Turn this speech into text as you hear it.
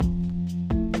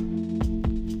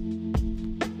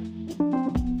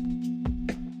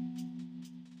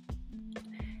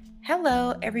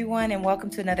Hello, everyone, and welcome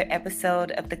to another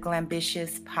episode of the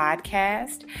Glambitious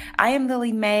Podcast. I am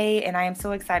Lily Mae, and I am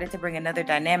so excited to bring another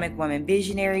dynamic woman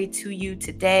visionary to you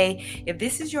today. If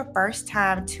this is your first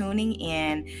time tuning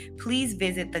in, please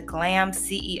visit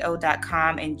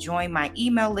theglamceo.com and join my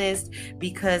email list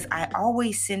because I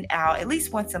always send out at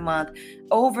least once a month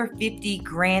over 50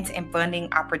 grant and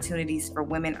funding opportunities for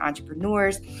women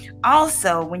entrepreneurs.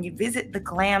 Also, when you visit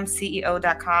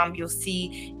theglamceo.com, you'll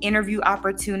see interview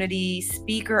opportunities,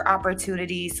 speaker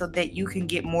opportunities, so that you can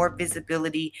get more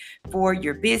visibility for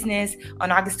your business.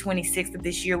 On August 26th of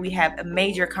this year, we have a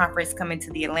major conference coming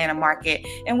to the Atlanta market,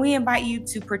 and we invite you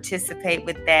to participate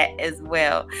with that as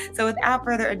well. So without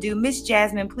further ado, Miss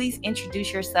Jasmine, please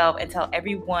introduce yourself and tell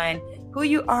everyone who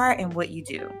you are and what you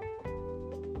do.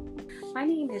 My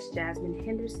name is Jasmine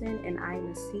Henderson, and I am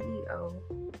a CEO.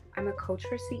 I'm a coach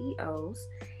for CEOs,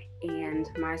 and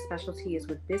my specialty is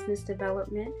with business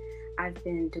development. I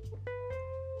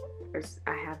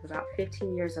have about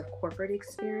 15 years of corporate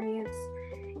experience,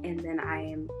 and then I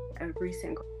am a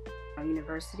recent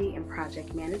university in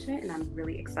project management, and I'm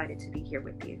really excited to be here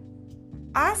with you.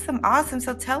 Awesome.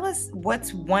 So tell us,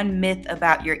 what's one myth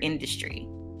about your industry?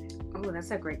 Oh,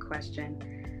 that's a great question.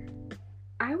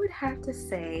 I would have to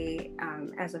say,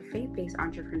 as a faith-based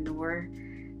entrepreneur,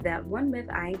 that one myth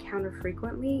I encounter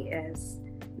frequently is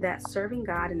that serving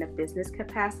God in a business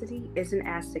capacity isn't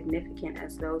as significant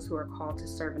as those who are called to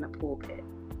serve in a pulpit.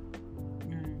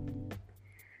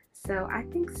 So I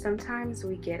think sometimes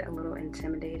we get a little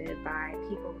intimidated by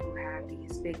people who have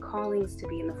these big callings to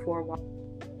be in the four walls,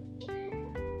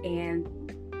 and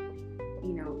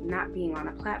not being on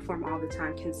a platform all the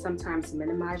time can sometimes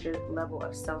minimize your level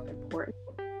of self-importance.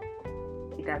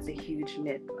 That's a huge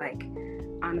myth.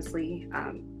 Honestly,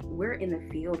 we're in the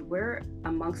field, we're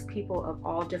amongst people of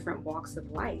all different walks of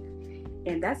life,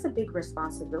 and that's a big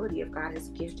responsibility if God has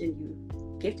gifted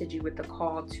you with the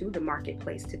call to the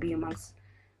marketplace to be amongst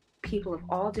people of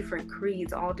all different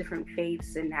creeds, all different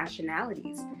faiths and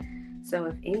nationalities. So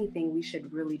if anything, we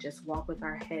should really just walk with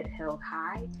our head held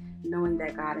high, knowing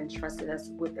that God entrusted us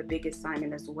with a big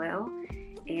assignment as well,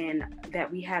 and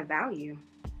that we have value.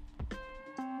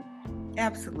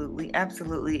 Absolutely.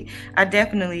 I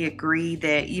definitely agree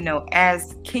that,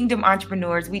 as kingdom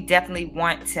entrepreneurs, we definitely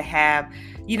want to have,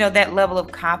 that level of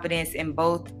confidence in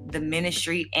both the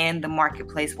ministry and the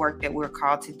marketplace work that we're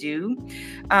called to do.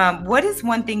 What is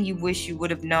one thing you wish you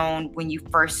would have known when you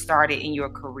first started in your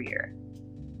career?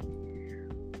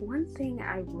 One thing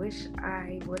I wish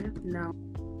I would have known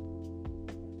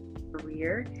in my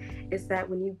career is that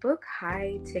when you book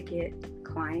high ticket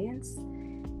clients,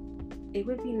 it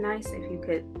would be nice if you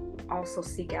could also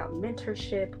seek out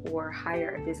mentorship or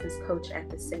hire a business coach at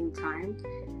the same time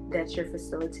that you're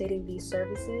facilitating these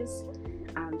services,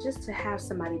 just to have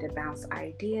somebody to bounce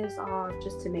ideas off,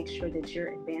 just to make sure that you're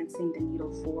advancing the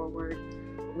needle forward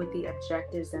with the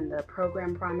objectives and the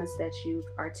program promise that you've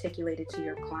articulated to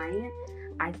your client.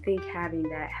 I think having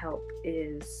that help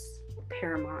is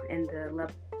paramount in the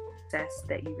level of success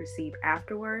that you receive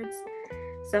afterwards.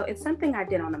 So it's something I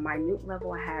did on a minute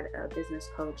level. I had a business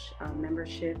coach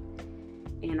membership,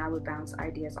 and I would bounce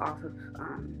ideas off of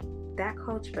that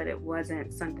coach, but it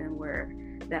wasn't something where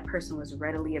that person was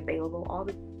readily available all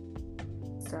the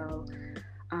time. So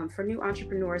for new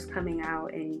entrepreneurs coming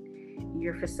out and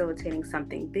you're facilitating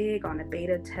something big on a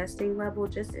beta testing level,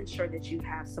 just ensure that you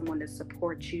have someone to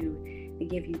support you and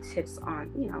give you tips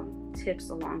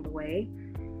along the way,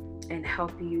 and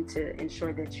help you to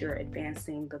ensure that you're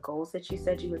advancing the goals that you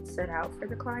said you would set out for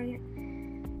the client.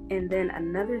 And then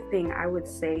another thing I would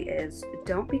say is,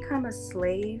 don't become a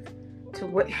slave to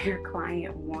what your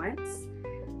client wants.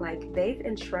 They've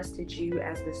entrusted you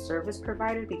as the service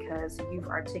provider because you've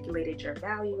articulated your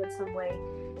value in some way.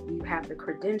 You have the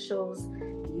credentials,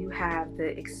 you have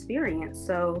the experience.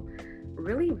 So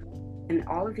really, in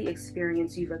all of the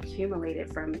experience you've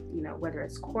accumulated from, whether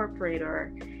it's corporate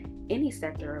or any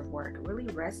sector of work, really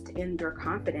rest in your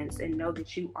confidence and know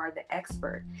that you are the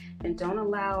expert, and don't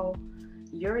allow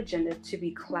your agenda to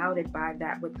be clouded by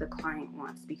that what the client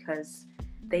wants, because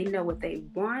they know what they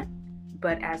want,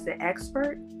 but as the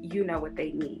expert, you know what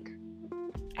they need.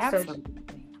 Absolutely.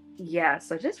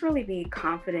 So just really be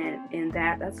confident in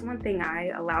that. That's one thing I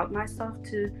allowed myself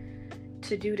to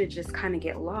do, to just kind of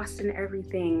get lost in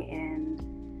everything. And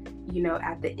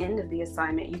at the end of the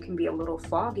assignment, you can be a little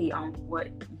foggy on what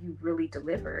you really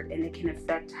delivered, and it can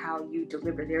affect how you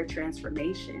deliver their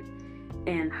transformation.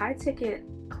 And high ticket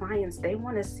clients, they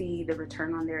want to see the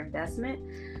return on their investment.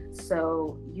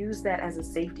 So use that as a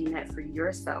safety net for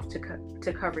yourself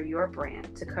to cover your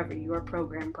brand, to cover your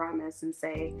program promise, and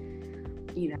say,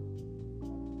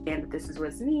 and this is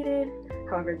what's needed.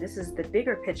 However, this is the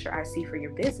bigger picture I see for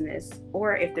your business.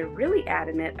 Or if they're really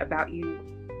adamant about you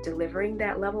delivering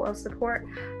that level of support,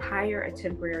 hire a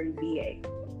temporary VA.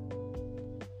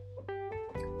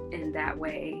 And that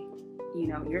way,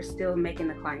 you're still making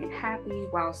the client happy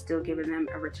while still giving them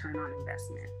a return on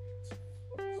investment.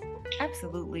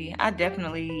 Absolutely. I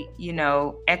definitely,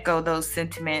 echo those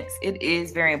sentiments. It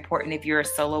is very important if you're a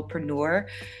solopreneur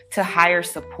to hire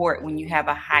support when you have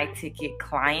a high ticket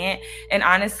client. And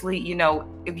honestly,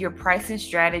 if your pricing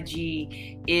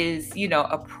strategy is,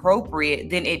 appropriate,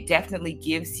 then it definitely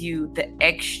gives you the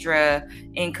extra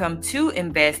income to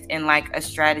invest in like a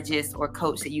strategist or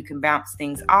coach that you can bounce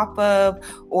things off of,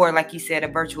 or like you said, a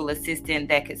virtual assistant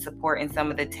that could support in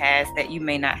some of the tasks that you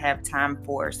may not have time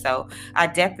for. So I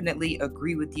definitely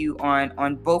agree with you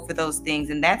on both of those things.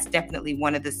 And that's definitely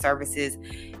one of the services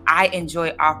I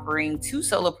enjoy offering to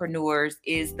solopreneurs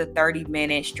is the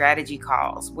 30-minute strategy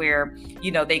calls where,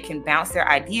 they can bounce their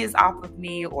ideas off of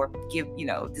me or give,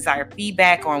 desired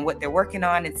feedback on what they're working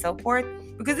on and so forth.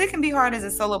 Because it can be hard as a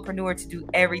solopreneur to do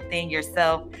everything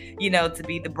yourself, to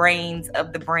be the brains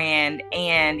of the brand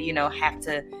and, have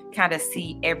to kind of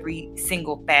see every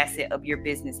single facet of your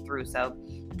business through. So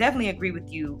definitely agree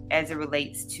with you as it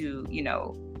relates to,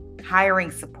 hiring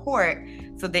support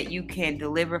so that you can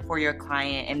deliver for your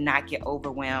client and not get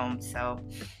overwhelmed. So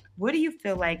what do you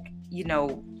feel like,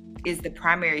 is the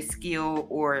primary skill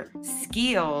or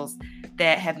skills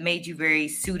that have made you very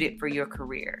suited for your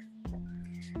career?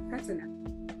 That's enough.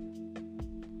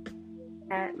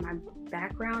 At my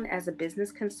background as a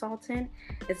business consultant,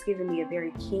 it's given me a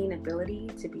very keen ability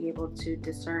to be able to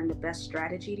discern the best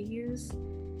strategy to use.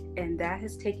 And that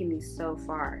has taken me so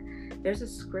far. There's a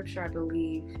scripture, I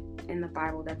believe, in the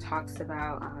Bible that talks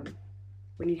about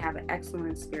when you have an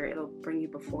excellent spirit, it'll bring you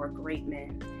before great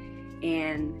men.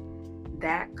 And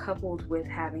that coupled with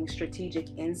having strategic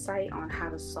insight on how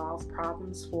to solve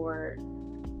problems for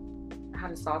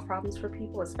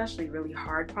people, especially really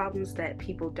hard problems that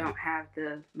people don't have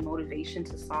the motivation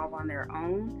to solve on their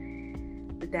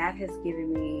own, that has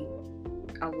given me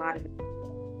a lot of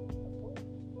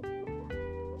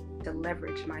to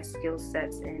leverage my skill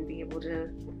sets and be able to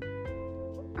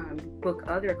book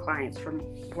other clients from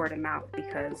word of mouth,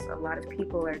 because a lot of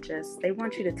people they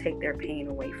want you to take their pain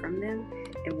away from them,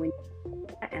 and when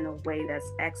in a way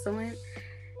that's excellent,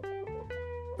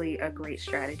 really a great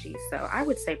strategy. So I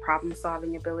would say problem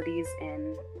solving abilities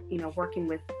and working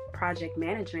with project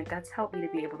management, that's helped me to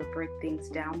be able to break things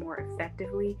down more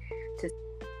effectively to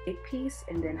big piece,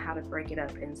 and then how to break it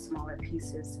up in smaller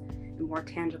pieces in more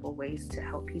tangible ways to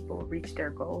help people reach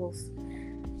their goals.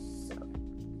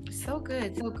 So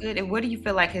good. And what do you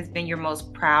feel like has been your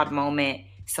most proud moment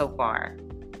so far?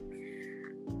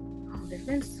 Oh, there's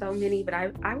been so many, but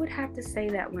I would have to say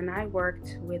that when I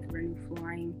worked with Renew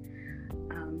Flooring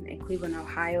in Cleveland,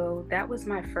 Ohio, that was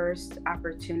my first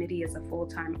opportunity as a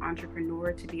full-time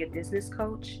entrepreneur to be a business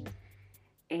coach.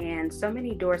 And so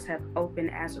many doors have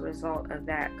opened as a result of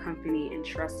that company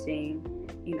entrusting,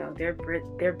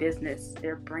 their business,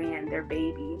 their brand, their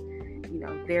baby,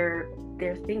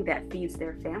 their thing that feeds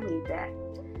their family.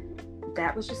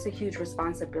 That was just a huge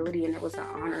responsibility, and it was an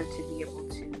honor to be able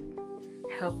to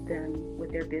help them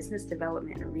with their business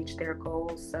development and reach their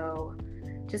goals. So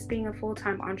just being a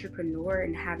full-time entrepreneur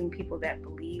and having people that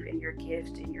believe in your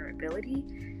gift and your ability,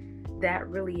 that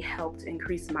really helped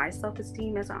increase my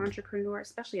self-esteem as an entrepreneur,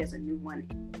 especially as a new one.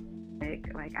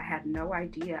 Like I had no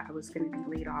idea I was going to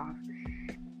be laid off.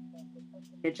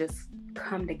 It just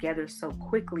come together so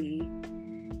quickly.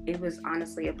 It was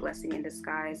honestly a blessing in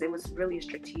disguise. It was really a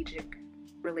strategic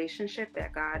relationship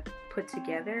that God put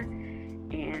together,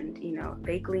 and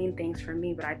they gleaned things from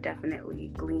me, but I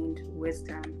definitely gleaned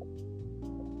wisdom,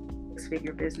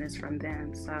 six-figure business from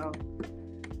them. So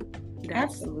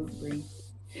absolutely.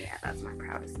 Yeah, that's my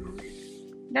proudest moment.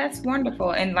 That's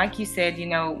wonderful. And like you said,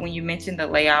 when you mentioned the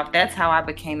layoff, that's how I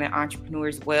became an entrepreneur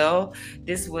as well.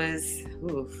 This was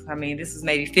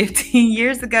maybe 15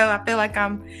 years ago. I feel like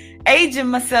I'm aging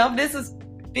myself. This was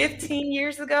 15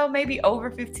 years ago, maybe over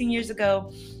 15 years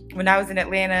ago. When I was in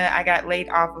Atlanta, I got laid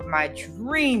off of my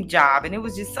dream job. And it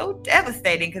was just so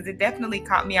devastating because it definitely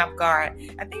caught me off guard.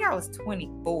 I think I was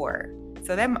 24.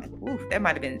 So that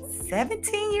might have been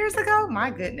 17 years ago.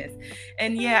 My goodness.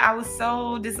 And yeah, I was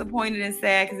so disappointed and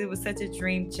sad because it was such a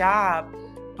dream job.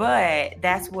 But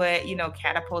that's what,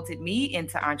 catapulted me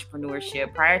into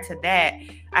entrepreneurship. Prior to that,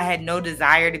 I had no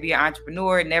desire to be an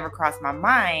entrepreneur. It never crossed my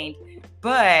mind.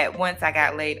 But once I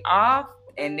got laid off,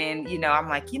 And then, I'm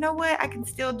like, you know what, I can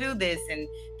still do this. And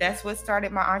that's what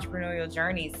started my entrepreneurial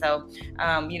journey. So,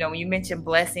 when you mention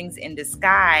blessings in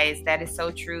disguise, that is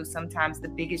so true. Sometimes the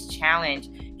biggest challenge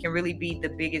can really be the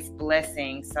biggest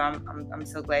blessing. So I'm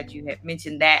so glad you had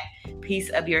mentioned that piece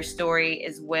of your story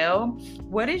as well.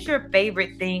 What is your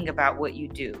favorite thing about what you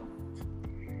do?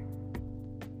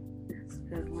 That's a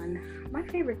good one. My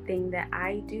favorite thing that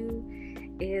I do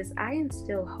is I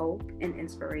instill hope and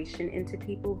inspiration into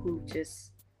people who've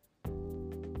just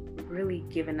really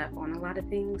given up on a lot of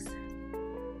things.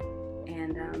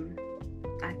 And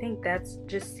I think that's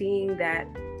just seeing that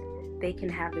they can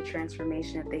have the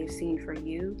transformation that they've seen for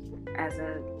you as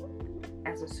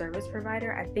a service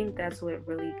provider. I think that's what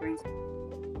really brings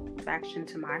satisfaction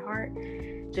to my heart.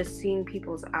 Just seeing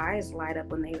people's eyes light up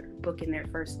when they're booking their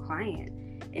first client,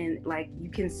 and like you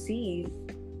can see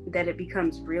that it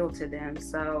becomes real to them.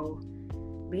 So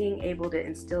being able to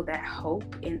instill that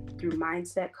hope through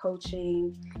mindset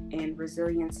coaching and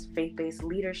resilience, faith-based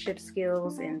leadership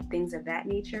skills and things of that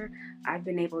nature, I've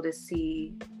been able to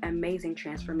see amazing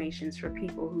transformations for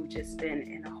people who've just been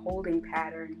in a holding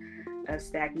pattern of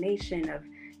stagnation, of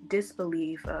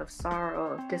disbelief, of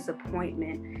sorrow, of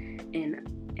disappointment, and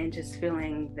just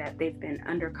feeling that they've been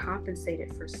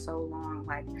undercompensated for so long.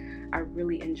 Like, I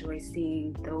really enjoy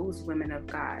seeing those women of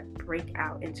God break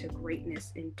out into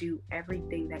greatness and do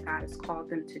everything that God has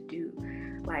called them to do.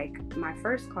 Like my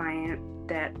first client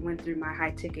that went through my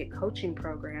high ticket coaching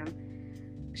program,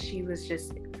 she was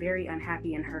just very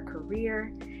unhappy in her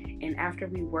career. And after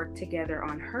we worked together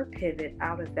on her pivot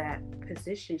out of that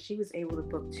position, she was able to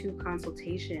book 2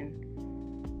 consultation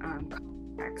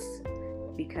contracts,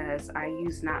 because I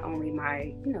used not only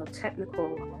my,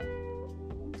 technical,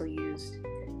 also used,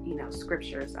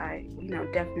 scriptures. I,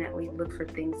 definitely look for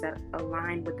things that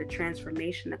align with the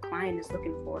transformation the client is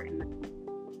looking for, and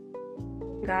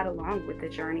God along with the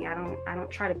journey. I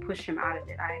don't try to push him out of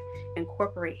it. I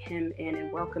incorporate him in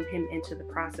and welcome him into the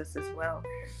process as well.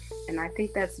 And I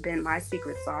think that's been my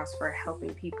secret sauce for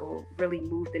helping people really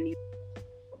move the needle.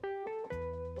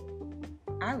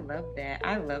 I love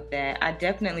that. I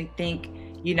definitely think,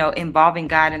 involving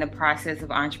God in the process of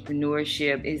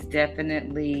entrepreneurship is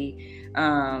definitely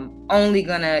only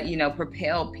gonna,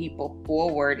 propel people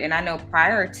forward. And I know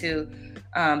prior to,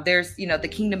 there's, the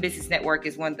Kingdom Business Network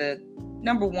is one of the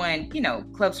number one,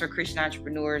 clubs for Christian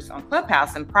entrepreneurs on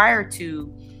Clubhouse. And prior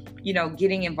to,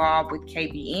 getting involved with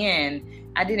KBN,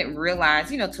 I didn't realize,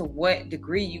 to what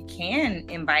degree you can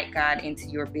invite God into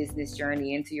your business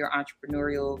journey, into your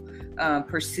entrepreneurial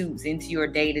pursuits, into your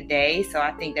day-to-day. So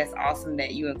I think that's awesome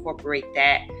that you incorporate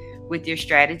that with your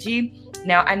strategy.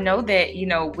 Now, I know that,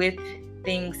 with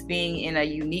things being in a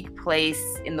unique place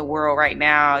in the world right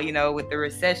now, with the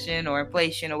recession or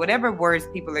inflation or whatever words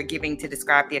people are giving to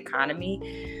describe the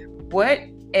economy, what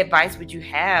advice would you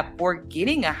have for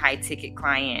getting a high ticket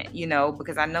client?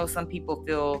 Because I know some people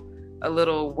feel a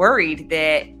little worried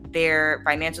that their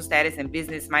financial status and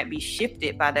business might be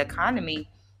shifted by the economy.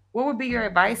 What would be your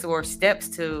advice or steps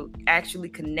to actually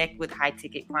connect with high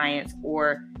ticket clients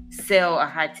or sell a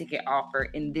high ticket offer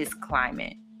in this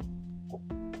climate?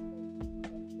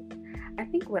 I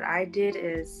think what I did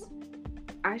is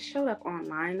I showed up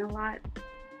online a lot.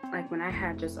 Like when I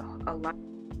had just a lot,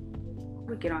 I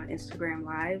would get on Instagram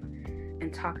Live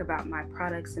and talk about my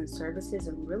products and services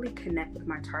and really connect with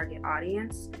my target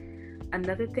audience.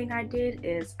 Another thing I did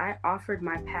is I offered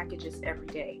my packages every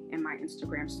day in my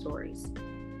Instagram stories.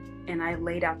 And I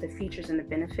laid out the features and the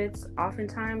benefits.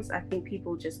 Oftentimes, I think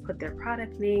people just put their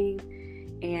product name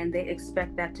and they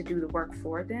expect that to do the work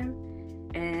for them.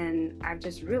 And I've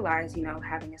just realized,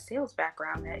 having a sales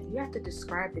background, that you have to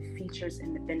describe the features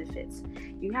and the benefits.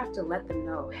 You have to let them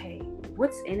know, hey,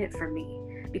 what's in it for me?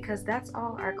 Because that's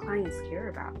all our clients care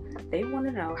about. They want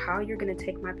to know how you're going to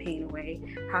take my pain away,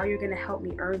 how you're going to help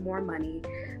me earn more money,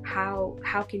 how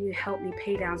can you help me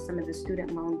pay down some of the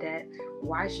student loan debt?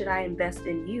 Why should I invest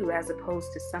in you as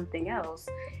opposed to something else?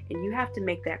 And you have to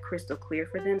make that crystal clear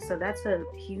for them. So that's a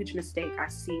huge mistake I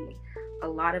see a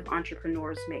lot of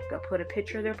entrepreneurs make. They'll put a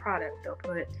picture of their product, they'll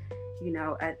put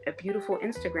a beautiful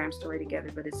Instagram story together,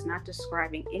 but it's not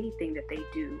describing anything that they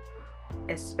do,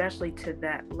 especially to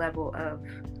that level of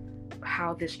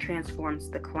how this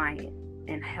transforms the client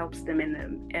and helps them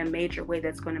in a major way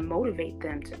that's going to motivate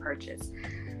them to purchase.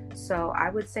 So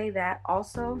I would say that.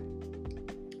 Also,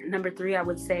 number 3, I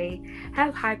would say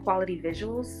have high quality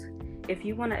visuals. If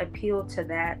you want to appeal to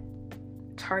that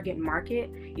target market,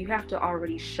 you have to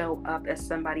already show up as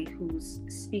somebody who's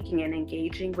speaking and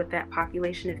engaging with that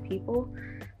population of people.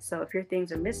 So if your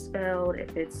things are misspelled,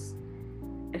 if it's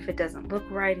if it doesn't look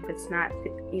right, if it's not,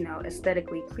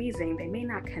 aesthetically pleasing, they may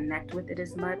not connect with it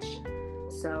as much.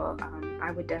 So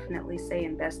I would definitely say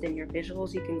invest in your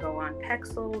visuals. You can go on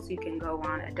Pexels, you can go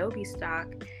on Adobe Stock,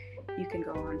 you can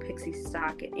go on Pixie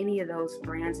Stock, and any of those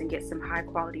brands, and get some high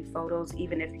quality photos,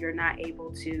 even if you're not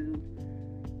able to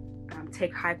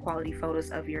take high quality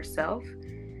photos of yourself.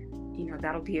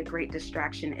 That'll be a great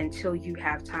distraction until you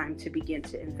have time to begin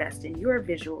to invest in your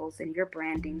visuals and your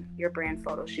branding, your brand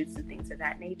photo shoots and things of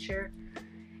that nature.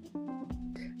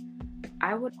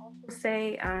 I would also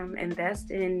say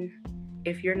invest in,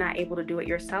 if you're not able to do it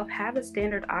yourself, have a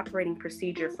standard operating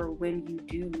procedure for when you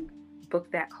do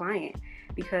book that client,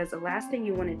 because the last thing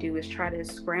you want to do is try to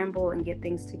scramble and get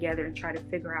things together and try to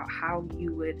figure out how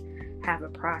you would have a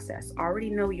process.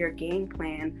 Already know your game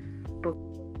plan before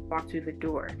you walk through the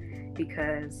door,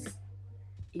 because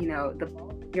the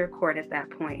ball's in your court at that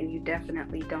point, and you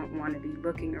definitely don't want to be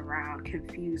looking around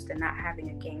confused and not having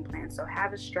a game plan. So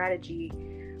have a strategy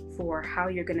for how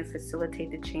you're going to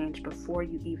facilitate the change before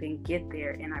you even get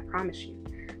there, and I promise you,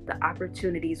 the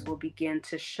opportunities will begin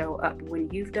to show up. When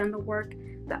you've done the work,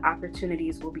 the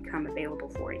opportunities will become available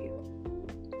for you.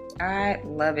 I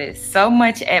love it. So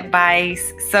much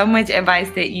advice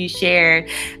that you shared.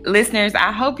 Listeners,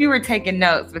 I hope you were taking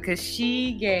notes, because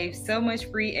she gave so much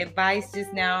free advice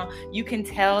just now. You can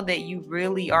tell that you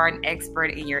really are an expert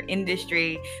in your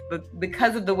industry, but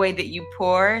because of the way that you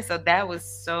pour. So that was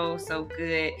so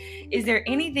good. Is there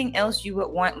anything else you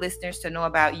would want listeners to know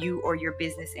about you or your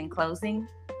business in closing?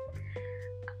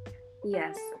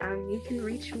 Yes, you can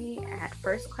reach me at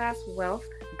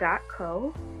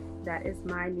firstclasswealth.co. That is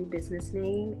my new business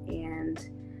name, and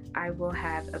I will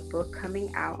have a book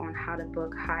coming out on how to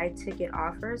book high ticket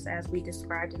offers, as we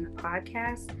described in the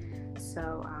podcast.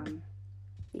 So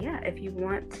if you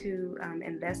want to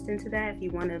invest into that, if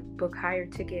you want to book higher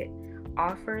ticket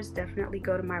offers, definitely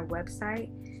go to my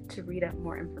website to read up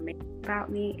more information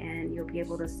about me, and you'll be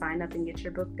able to sign up and get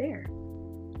your book there.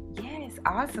 Yes,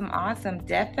 awesome.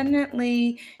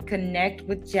 Definitely connect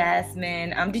with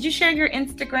Jasmine. Did you share your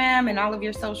Instagram and all of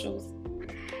your socials?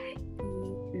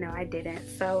 No, I didn't.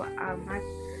 So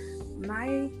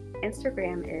my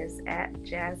Instagram is at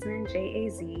Jasmine,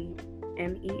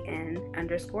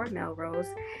 JAZMEN_Melrose,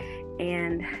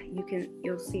 and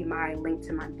you'll see my link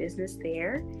to my business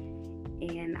there.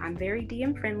 And I'm very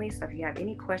DM friendly, so if you have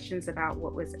any questions about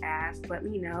what was asked, let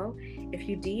me know. If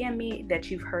you DM me that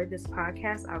you've heard this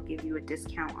podcast, I'll give you a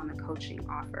discount on the coaching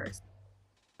offers.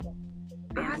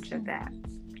 Advantage of that.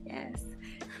 Yes.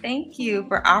 Thank you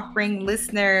for offering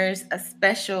listeners a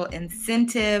special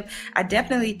incentive. I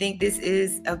definitely think this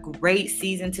is a great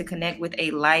season to connect with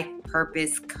a life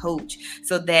purpose coach,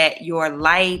 so that your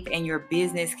life and your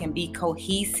business can be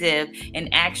cohesive and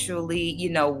actually,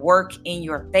 work in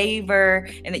your favor,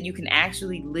 and that you can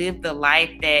actually live the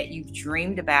life that you've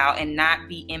dreamed about and not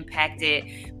be impacted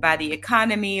by the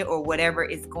economy or whatever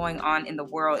is going on in the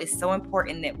world. It's so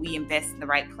important that we invest in the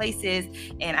right places.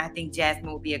 And I think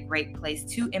Jasmine will be a great place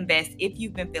to invest if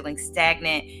you've been feeling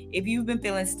stagnant, if you've been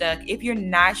feeling stuck, if you're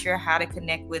not sure how to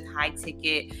connect with high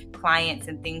ticket clients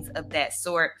and things of that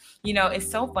sort. It's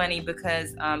so funny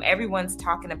because everyone's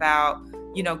talking about,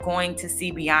 going to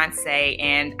see Beyonce,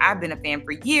 and I've been a fan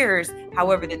for years.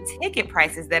 However, the ticket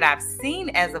prices that I've seen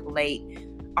as of late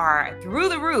are through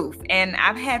the roof, and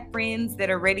I've had friends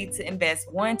that are ready to invest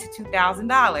 $1,000 to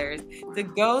 $2,000 to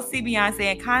go see Beyonce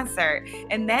in concert.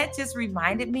 And that just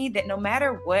reminded me that no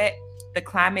matter what the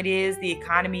climate is, the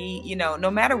economy,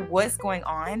 no matter what's going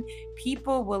on,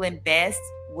 people will invest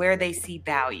where they see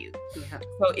value. Yeah.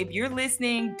 So if you're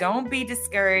listening, don't be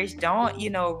discouraged. Don't,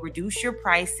 reduce your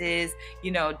prices.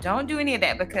 Don't do any of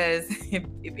that, because if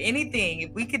anything,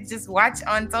 if we could just watch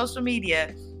on social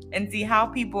media and see how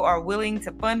people are willing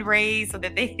to fundraise so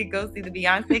that they could go see the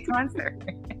Beyonce concert.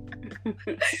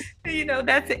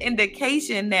 That's an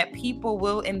indication that people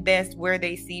will invest where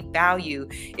they see value.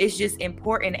 It's just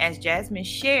important, as Jasmine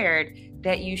shared,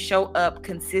 that you show up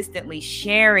consistently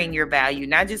sharing your value,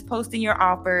 not just posting your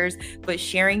offers, but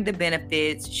sharing the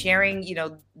benefits, sharing,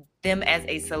 them as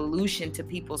a solution to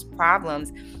people's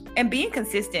problems, and being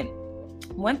consistent.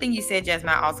 One thing you said,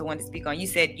 Jasmine, I also wanted to speak on. You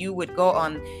said you would go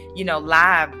on,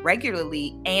 live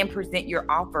regularly and present your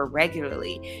offer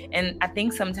regularly. And I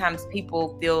think sometimes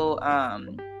people feel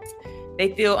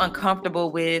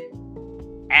uncomfortable with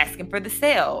asking for the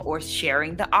sale or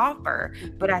sharing the offer.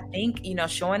 But I think,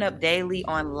 showing up daily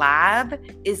on live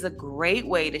is a great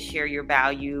way to share your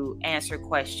value, answer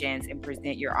questions, and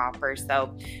present your offer.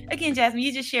 So again, Jasmine,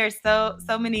 you just shared so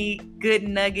many good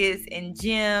nuggets and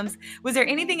gems. Was there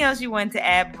anything else you wanted to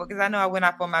add? Because I know I went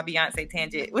off on my Beyonce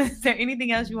tangent. Was there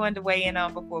anything else you wanted to weigh in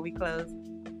on before we close?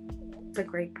 That's a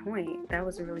great point. That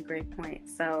was a really great point.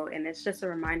 So, and it's just a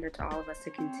reminder to all of us to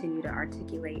continue to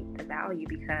articulate the value,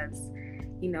 because,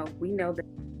 we know that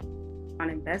on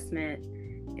investment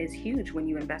is huge when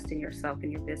you invest in yourself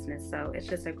and your business. So it's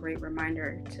just a great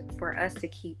reminder for us to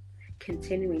keep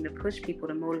continuing to push people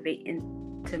to motivate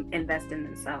and to invest in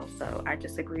themselves. So I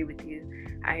just agree with you.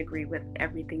 I agree with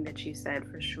everything that you said,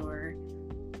 for sure.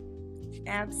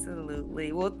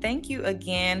 Absolutely. Well, thank you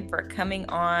again for coming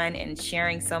on and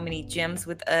sharing so many gems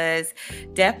with us.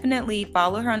 Definitely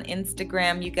follow her on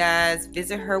Instagram, you guys.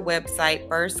 Visit her website,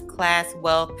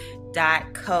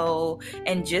 firstclasswealth.co,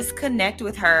 and just connect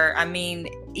with her. I mean,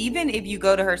 even if you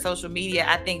go to her social media,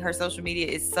 I think her social media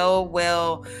is so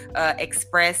well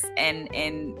expressed, and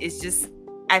it's just,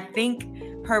 I think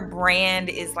her brand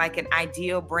is like an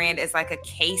ideal brand. It's like a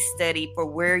case study for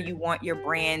where you want your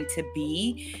brand to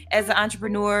be as an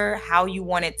entrepreneur, how you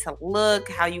want it to look,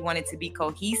 how you want it to be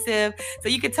cohesive. So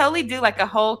you could totally do like a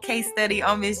whole case study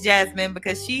on Miss Jasmine,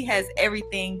 because she has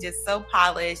everything just so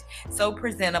polished, so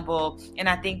presentable. And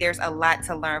I think there's a lot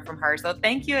to learn from her. So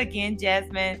thank you again,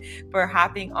 Jasmine, for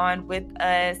hopping on with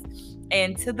us.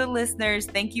 And to the listeners,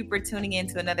 thank you for tuning in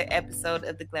to another episode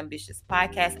of the Glambitious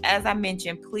Podcast. As I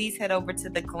mentioned, please head over to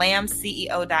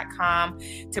theglamceo.com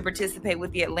to participate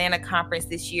with the Atlanta conference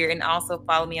this year. And also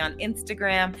follow me on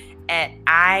Instagram at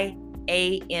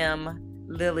IAM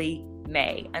Lily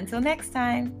May. Until next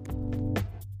time.